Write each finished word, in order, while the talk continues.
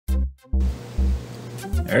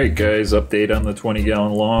Alright guys, update on the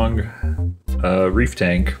 20-gallon long reef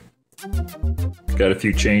tank. Got a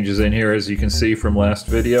few changes in here as you can see from last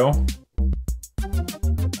video.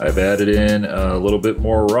 I've added in a little bit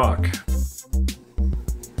more rock.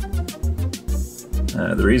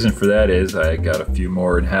 The reason for that is I got a few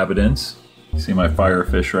more inhabitants. You see my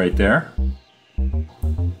firefish right there.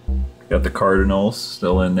 Got the cardinals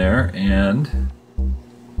still in there, and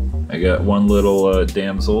I got one little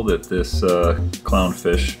damsel that this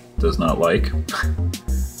clownfish does not like.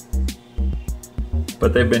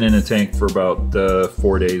 But they've been in a tank for about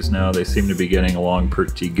 4 days now. They seem to be getting along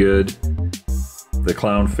pretty good. The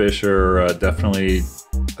clownfish are definitely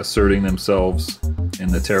asserting themselves in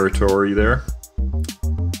the territory there.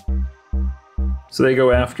 So they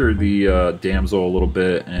go after the damsel a little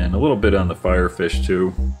bit, and a little bit on the firefish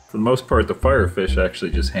too. For the most part, the firefish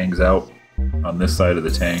actually just hangs out on this side of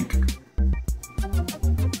the tank.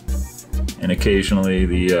 And occasionally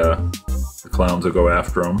the clowns will go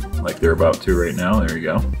after them, like they're about to right now. There you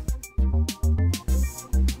go.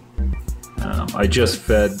 I just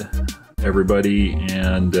fed everybody,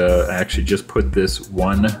 and I actually just put this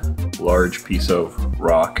one large piece of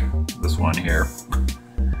rock, this one here,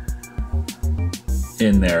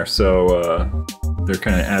 in there. So they're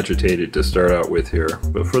kind of agitated to start out with here,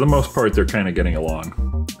 but for the most part they're kind of getting along.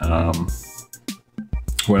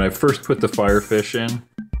 When I first put the firefish in,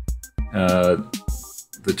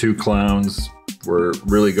 the two clowns were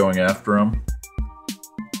really going after them,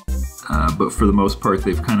 but for the most part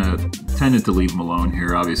they've kind of tended to leave them alone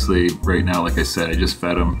here. Obviously right now, like I said, I just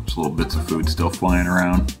fed them. Just little bits of food still flying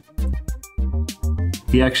around.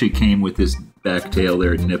 He actually came with his back tail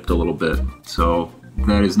there nipped a little bit, so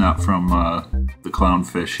that is not from the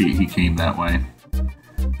clownfish. He came that way.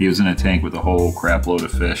 He was in a tank with a whole crap load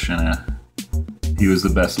of fish, and he was the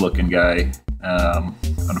best looking guy.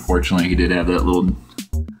 Unfortunately, he did have that little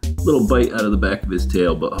bite out of the back of his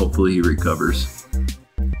tail, but hopefully he recovers.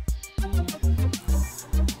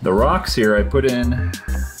 The rocks here, I put in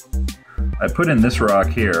this rock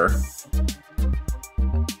here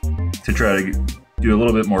to try to do a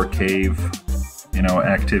little bit more cave,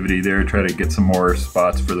 activity there, try to get some more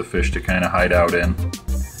spots for the fish to kind of hide out in.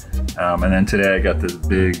 And then today I got this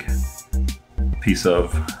big piece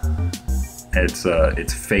of,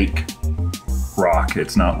 it's fake rock.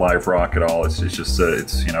 It's not live rock at all. It's just I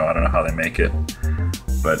don't know how they make it,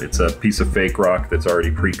 but it's a piece of fake rock that's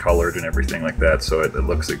already pre-colored and everything like that, so it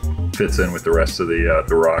fits in with the rest of the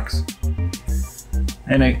rocks,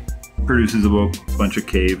 and it produces a bunch of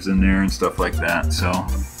caves in there and stuff like that. So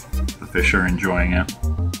the fish are enjoying it.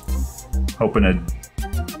 Hoping to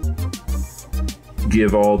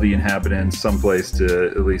give all the inhabitants someplace to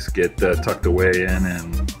at least get tucked away in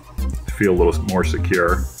and feel a little more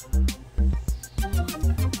secure.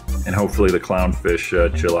 And hopefully the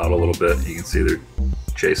clownfish chill out a little bit. You can see they're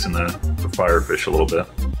chasing the firefish a little bit,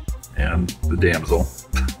 and the damsel.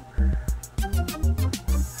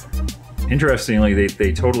 Interestingly,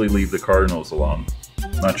 they totally leave the cardinals alone.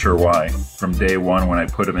 Not sure why. From day one when I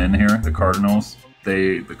put them in here, the cardinals,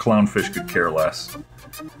 the clownfish could care less.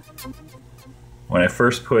 When I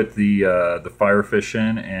first put the firefish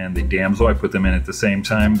in and the damsel, I put them in at the same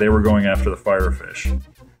time, they were going after the firefish.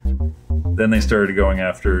 Then they started going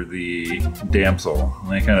after the damsel,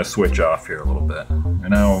 and they kind of switch off here a little bit. And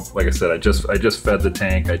now, like I said, I just fed the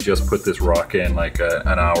tank. I just put this rock in like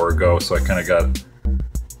an hour ago, so I kind of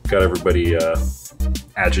got everybody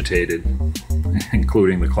agitated,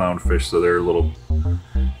 including the clownfish. So they're a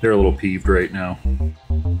little peeved right now.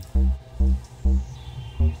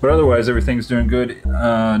 But otherwise, everything's doing good.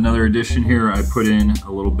 Another addition here, I put in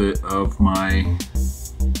a little bit of my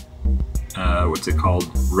what's it called?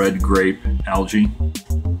 Red grape algae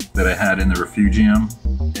that I had in the refugium.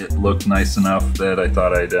 It looked nice enough that I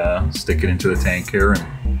thought I'd stick it into the tank here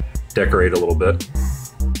and decorate a little bit.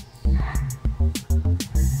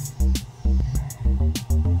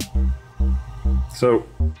 So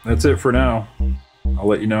that's it for now. I'll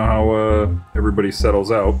let you know how everybody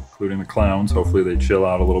settles out, including the clowns. Hopefully they chill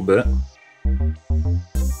out a little bit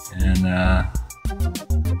and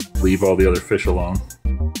leave all the other fish alone.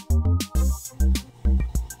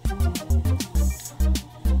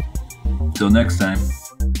 Till next time.